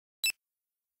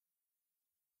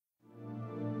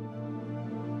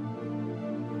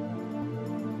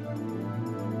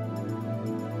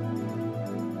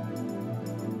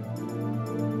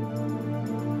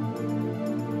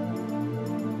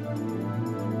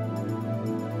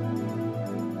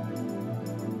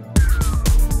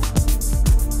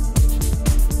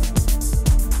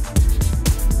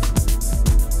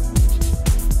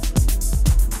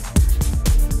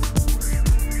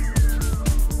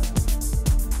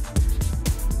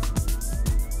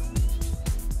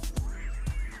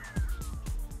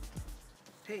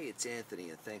it's Anthony,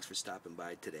 and thanks for stopping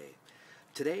by today.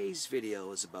 Today's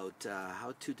video is about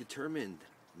how to determine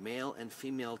male and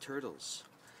female turtles.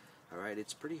 Alright,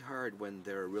 it's pretty hard when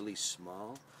they're really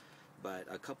small, but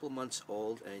a couple months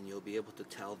old and you'll be able to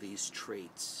tell these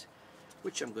traits,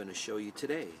 which I'm going to show you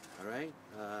today. Alright,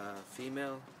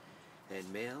 female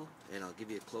and male, and I'll give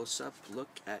you a close-up look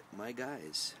at my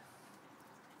guys.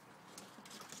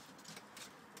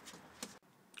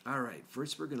 Alright,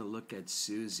 first we're going to look at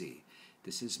Susie.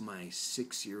 This is my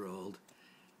 6-year-old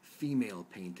female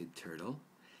painted turtle,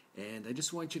 and I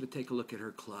just want you to take a look at her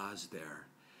claws there.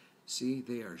 See,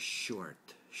 they are short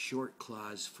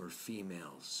claws for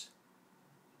females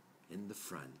in the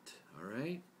front.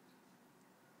 Alright,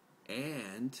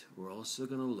 and we're also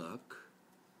going to look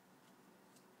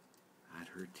at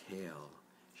her tail.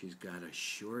 She's got a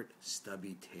short,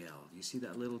 stubby tail. You see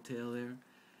that little tail there?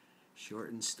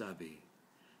 Short and stubby.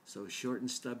 So short and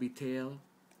stubby tail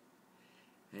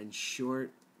and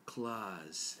short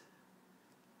claws.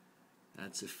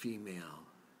 That's a female.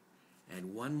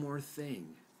 And one more thing,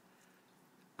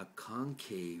 a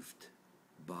concaved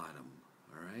bottom.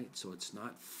 Alright, so it's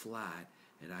not flat,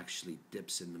 it actually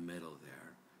dips in the middle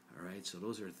there. Alright, so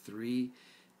those are 3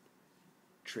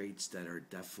 traits that are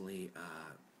definitely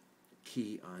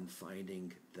key on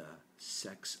finding the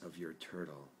sex of your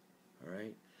turtle.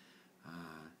 Alright,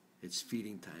 it's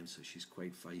feeding time, so she's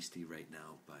quite feisty right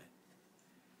now, but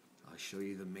I'll show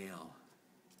you the male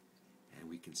and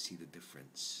we can see the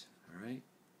difference. Alright,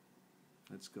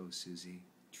 let's go, Susie.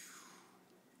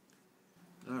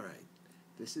 Alright,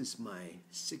 this is my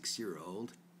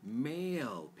 6-year-old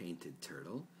male painted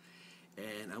turtle,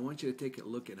 and I want you to take a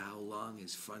look at how long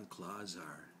his front claws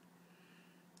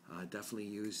are. Definitely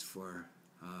used for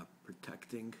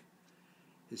protecting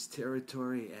his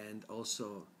territory and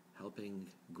also helping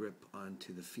grip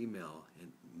onto the female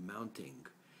and mounting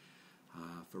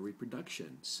for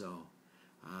reproduction. So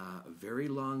very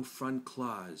long front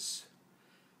claws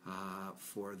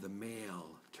for the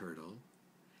male turtle,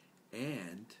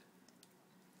 and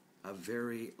a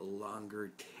very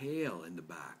longer tail in the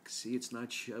back. See, it's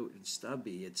not short and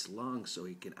stubby, it's long, so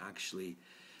he can actually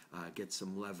get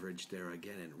some leverage there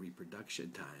again in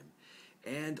reproduction time.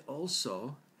 And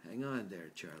also, hang on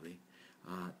there, Charlie,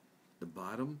 the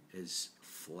bottom is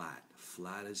flat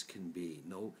as can be.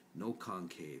 No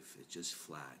concave, it's just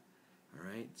flat.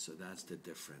 Alright, so that's the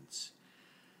difference.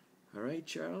 Alright,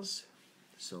 Charles,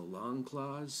 so long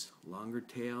claws, longer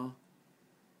tail,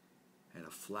 and a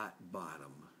flat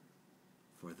bottom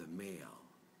for the male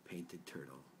painted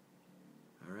turtle.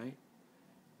 Alright,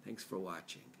 thanks for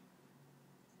watching.